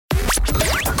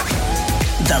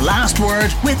The Last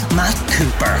Word with Matt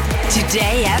Cooper.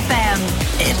 Today FM.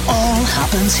 It all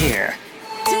happens here.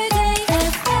 Today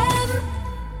FM.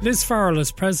 Liz Farrell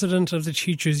is President of the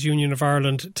Teachers' Union of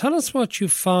Ireland. Tell us what you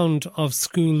found of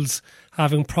schools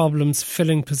having problems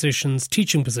filling positions,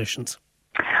 teaching positions.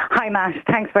 Hi Matt,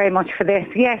 thanks very much for this.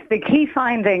 Yes, the key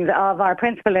findings of our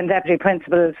principal and deputy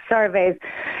principal surveys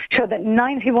show that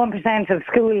 91% of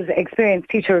schools experienced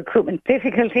teacher recruitment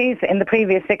difficulties in the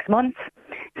previous 6 months.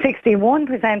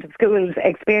 61% of schools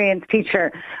experienced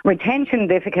teacher retention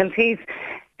difficulties.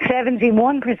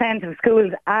 71% of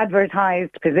schools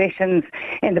advertised positions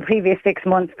in the previous 6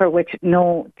 months for which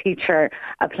no teacher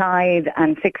applied,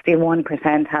 and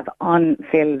 61% have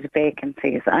unfilled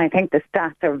vacancies. I think the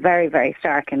stats are very, very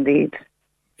stark indeed.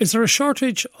 Is there a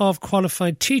shortage of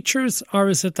qualified teachers, or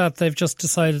is it that they've just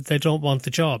decided they don't want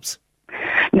the jobs?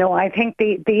 No, I think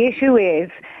the issue is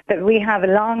that we have a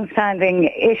long-standing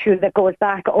issue that goes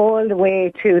back all the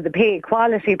way to the pay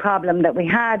equality problem that we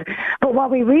had. But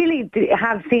what we really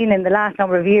have seen in the last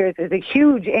number of years is a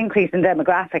huge increase in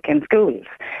demographic in schools.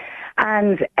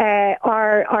 And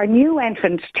our new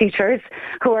entrant teachers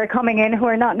who are coming in, who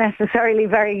are not necessarily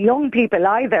very young people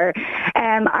either,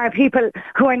 are people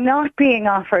who are not being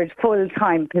offered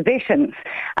full-time positions.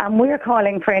 And we're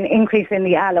calling for an increase in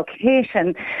the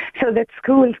allocation so that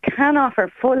schools can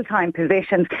offer full-time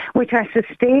positions which are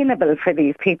sustainable for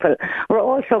these people. We're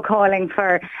also calling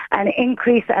for an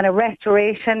increase and a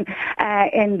restoration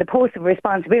in the post of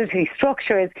responsibility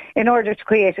structures in order to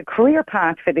create a career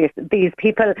path for these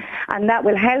people. And that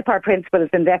will help our principals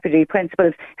and deputy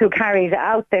principals who carried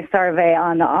out this survey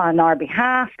on our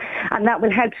behalf. And that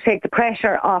will help to take the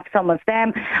pressure off some of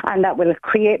them. And that will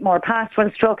create more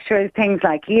pastoral structures, things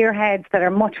like year heads that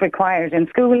are much required in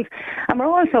schools. And we're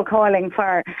also calling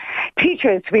for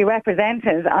teachers to be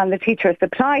represented on the Teacher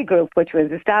Supply Group, which was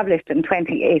established in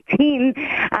 2018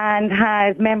 and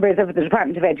has members of the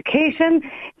Department of Education,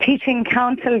 Teaching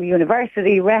Council,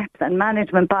 university reps and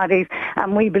management bodies.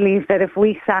 And we believe that if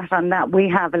we sat on that, we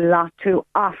have a lot to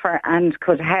offer and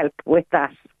could help with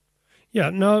that. Yeah,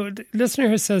 now, the listener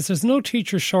here says there's no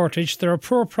teacher shortage. There are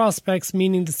poor prospects,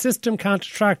 meaning the system can't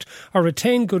attract or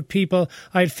retain good people.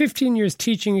 I had 15 years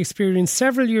teaching experience,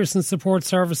 several years in support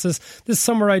services. This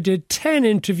summer I did 10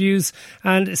 interviews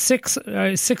and six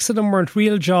of them weren't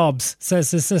real jobs,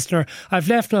 says this listener. I've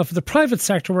left now for the private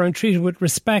sector where I'm treated with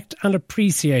respect and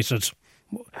appreciated.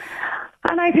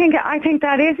 And I think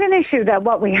that is an issue, that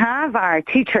what we have are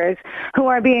teachers who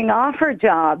are being offered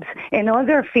jobs in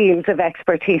other fields of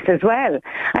expertise as well.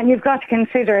 And you've got to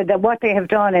consider that what they have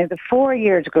done is a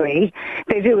 4-year degree.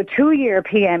 They do a 2-year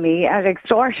PME at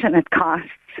extortionate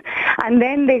costs. And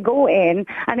then they go in,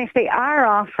 and if they are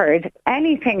offered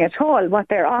anything at all, what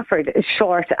they're offered is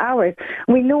short hours.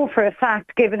 We know for a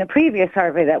fact, given a previous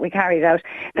survey that we carried out,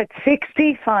 that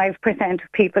 65%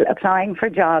 of people applying for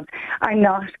jobs are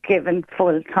not given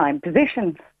full-time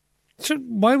positions. So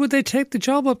why would they take the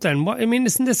job up then? I mean,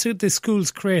 isn't this the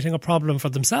schools creating a problem for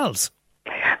themselves?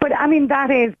 But I mean,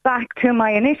 that is back to my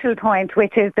initial point,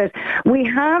 which is that we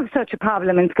have such a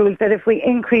problem in schools that if we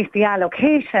increase the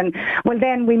allocation, well,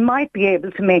 then we might be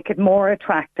able to make it more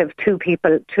attractive to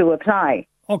people to apply.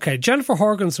 OK, Jennifer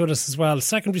Horgan's with us as well,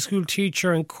 secondary school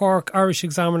teacher in Cork, Irish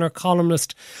Examiner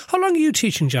columnist. How long are you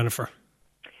teaching, Jennifer?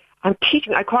 I'm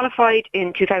teaching. I qualified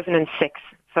in 2006.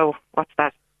 So what's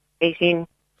that, 18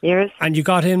 years? And you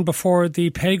got in before the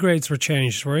pay grades were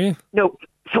changed, were you? No.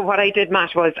 So what I did,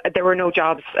 Matt, was there were no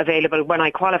jobs available when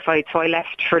I qualified, so I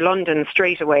left for London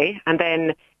straight away. And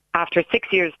then after 6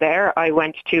 years there, I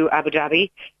went to Abu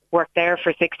Dhabi, worked there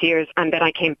for 6 years, and then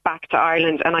I came back to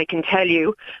Ireland. And I can tell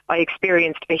you, I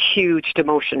experienced a huge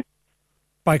demotion.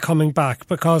 By coming back,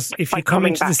 because if you come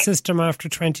into the system after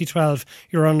 2012,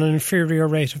 you're on an inferior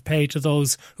rate of pay to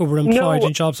those who were employed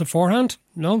in jobs beforehand?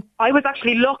 No? I was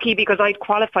actually lucky because I'd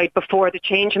qualified before the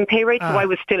change in pay rate, so I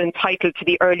was still entitled to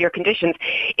the earlier conditions.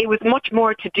 It was much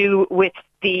more to do with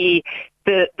the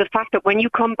fact that when you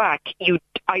come back,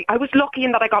 I was lucky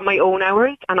in that I got my own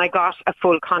hours and I got a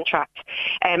full contract.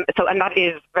 And that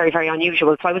is very, very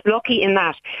unusual. So I was lucky in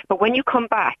that. But when you come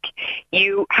back,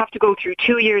 you have to go through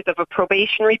 2 years of a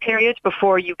probationary period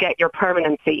before you get your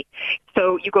permanency.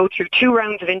 So you go through 2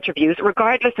 rounds of interviews,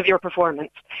 regardless of your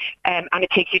performance. And it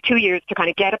takes you 2 years to kind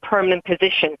of get a permanent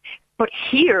position. But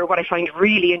here, what I find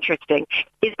really interesting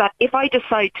is that if I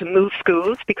decide to move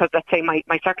schools, because let's say my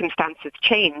circumstances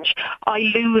change, I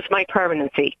lose my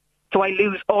permanency. So I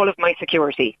lose all of my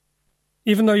security.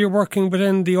 Even though you're working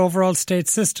within the overall state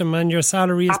system and your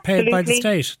salary is paid by the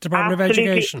state, Department of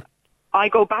Education. I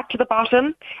go back to the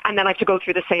bottom and then I have to go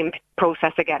through the same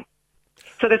process again.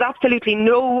 So there's absolutely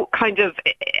no kind of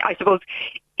I suppose,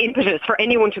 impetus for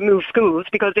anyone to move schools,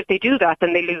 because if they do that,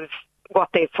 then they lose what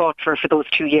they've fought for those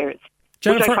 2 years,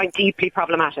 Jennifer, which I find deeply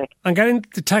problematic. I'm getting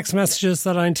the text messages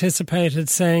that I anticipated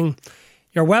saying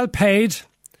you're well paid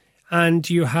and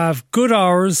you have good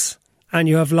hours and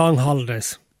you have long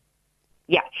holidays.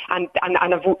 Yeah, and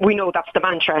we know that's the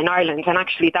mantra in Ireland, and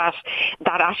actually that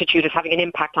attitude is having an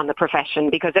impact on the profession,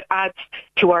 because it adds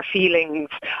to our feelings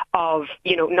of,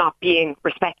 not being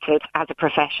respected as a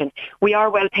profession. We are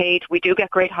well paid, we do get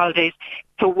great holidays,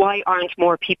 so why aren't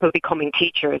more people becoming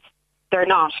teachers? They're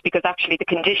not, because actually the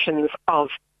conditions of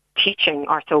teaching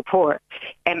are so poor,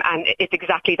 and it's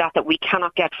exactly that we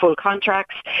cannot get full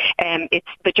contracts. It's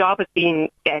the job is being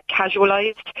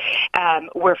casualised.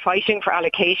 We're fighting for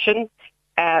allocation.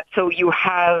 So you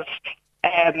have,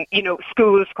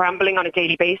 schools scrambling on a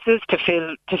daily basis to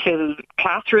fill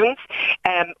classrooms.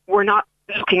 We're not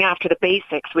looking after the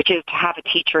basics, which is to have a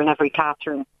teacher in every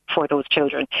classroom for those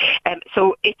children.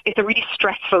 So it's a really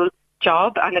stressful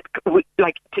job, and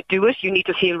to do it, you need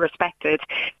to feel respected,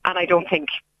 and I don't think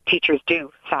teachers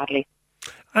do, sadly.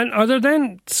 And are there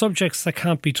then subjects that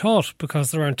can't be taught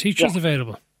because there aren't teachers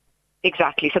available?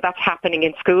 Exactly. So that's happening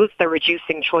in schools. They're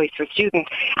reducing choice for students.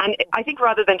 And I think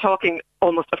rather than talking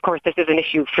almost, of course, this is an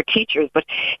issue for teachers, but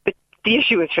the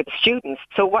issue is for the students.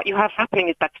 So what you have happening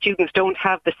is that students don't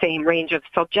have the same range of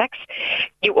subjects.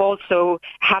 You also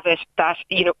have it that,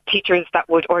 teachers that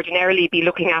would ordinarily be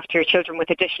looking after children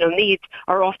with additional needs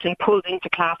are often pulled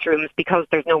into classrooms because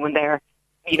there's no one there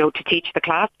to teach the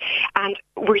class. And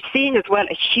we're seeing as well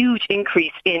a huge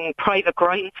increase in private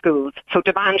grind schools, so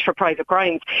demand for private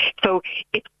grinds. So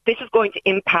this is going to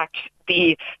impact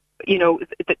the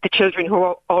children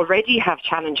who already have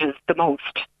challenges the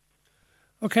most.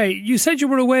 Okay, you said you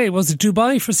were away. Was it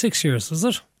Dubai for 6 years, was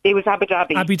it? It was Abu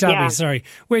Dhabi. Abu Dhabi, sorry.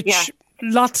 Which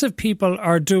lots of people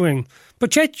are doing.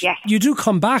 But yet you do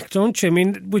come back, don't you? I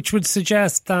mean, which would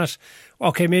suggest that,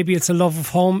 okay, maybe it's a love of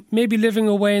home. Maybe living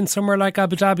away in somewhere like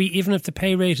Abu Dhabi, even if the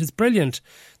pay rate is brilliant,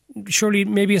 surely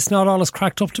maybe it's not all it's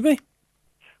cracked up to be?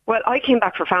 Well, I came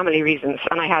back for family reasons,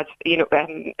 and I had,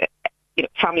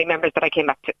 family members that I came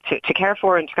back to care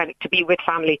for and to be with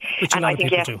family. Which and a lot of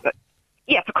people do.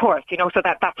 Yes, of course, so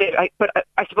that's it. But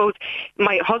I suppose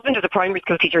my husband is a primary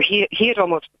school teacher. He had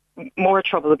almost more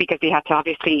trouble because he had to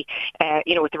obviously,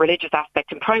 with the religious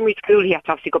aspect in primary school, he had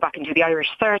to obviously go back and do the Irish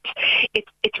cert.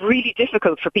 It's really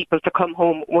difficult for people to come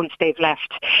home once they've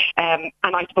left. And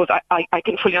I suppose I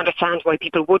can fully understand why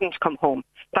people wouldn't come home.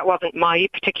 That wasn't my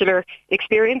particular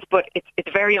experience, but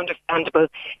it's very understandable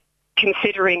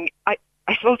considering, I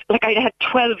suppose, I had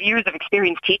 12 years of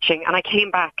experience teaching, and I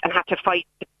came back and had to fight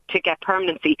to get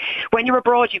permanency. When you're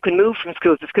abroad, you can move from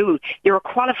school to school. You're a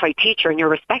qualified teacher and you're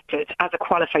respected as a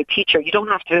qualified teacher. You don't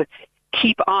have to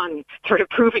keep on sort of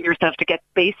proving yourself to get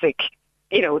the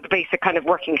basic kind of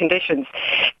working conditions.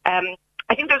 I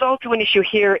think there's also an issue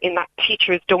here in that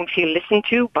teachers don't feel listened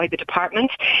to by the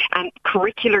department, and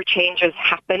curricular changes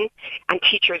happen and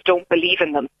teachers don't believe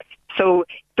in them. So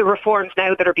the reforms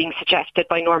now that are being suggested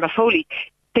by Norma Foley,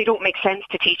 they don't make sense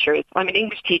to teachers. I'm an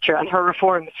English teacher, and her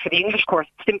reforms for the English course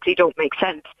simply don't make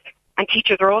sense. And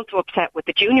teachers are also upset with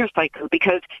the junior cycle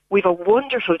because we've a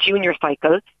wonderful junior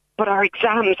cycle, but our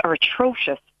exams are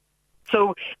atrocious.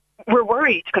 So we're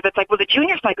worried because it's the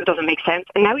junior cycle doesn't make sense,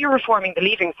 and now you're reforming the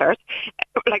leaving cert.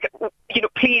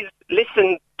 Please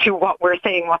listen to what we're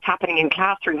saying, what's happening in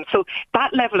classrooms. So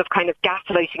that level of kind of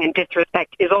gaslighting and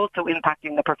disrespect is also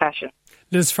impacting the profession.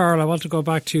 Liz Farrell, I want to go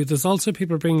back to you. There's also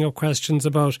people bringing up questions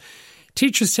about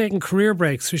teachers taking career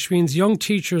breaks, which means young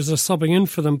teachers are subbing in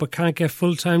for them but can't get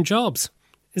full-time jobs.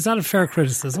 Is that a fair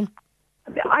criticism?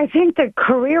 I think the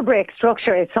career break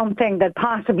structure is something that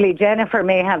possibly Jennifer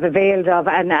may have availed of.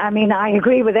 And I mean, I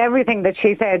agree with everything that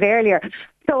she said earlier.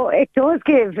 So it does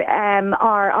give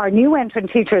our new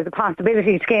entrant teachers the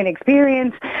possibility to gain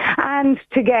experience and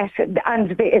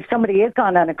if somebody is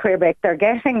gone on a career break, they're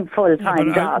getting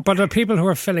full-time jobs. But are people who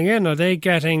are filling in, are they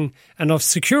getting enough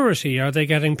security? Are they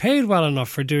getting paid well enough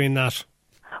for doing that?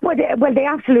 Well, they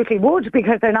absolutely would,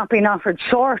 because they're not being offered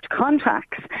short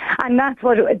contracts, and that's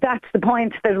the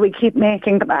point that we keep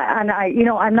making. And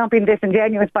I'm not being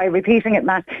disingenuous by repeating it,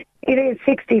 Matt. It is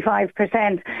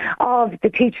 65% of the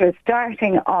teachers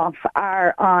starting off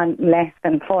are on less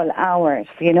than full hours,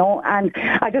 And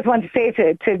I just want to say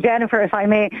to Jennifer, if I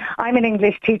may, I'm an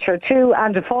English teacher too,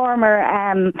 and a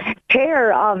former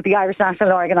chair of the Irish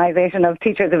National Organisation of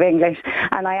Teachers of English,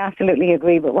 and I absolutely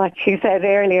agree with what she said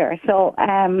earlier. So,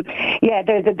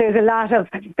 there's a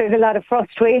lot of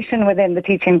frustration within the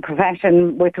teaching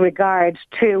profession with regard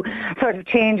to sort of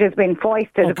changes being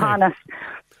foisted upon us.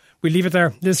 We leave it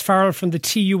there. Liz Farrell from the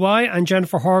TUI and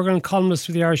Jennifer Horgan, columnist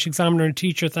for the Irish Examiner and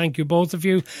teacher. Thank you, both of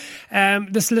you.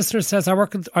 This listener says, I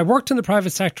worked in the private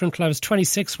sector until I was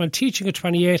 26 when teaching at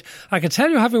 28. I can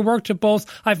tell you, having worked at both,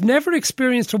 I've never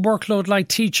experienced a workload like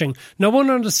teaching. No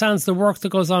one understands the work that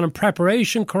goes on in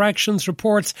preparation, corrections,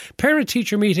 reports,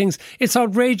 parent-teacher meetings. It's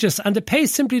outrageous, and the pay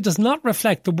simply does not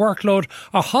reflect the workload.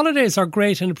 Our holidays are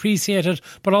great and appreciated,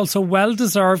 but also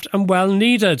well-deserved and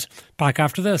well-needed. Back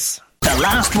after this. The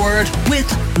Last Word with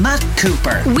Matt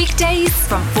Cooper. Weekdays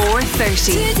from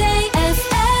 4:30. Today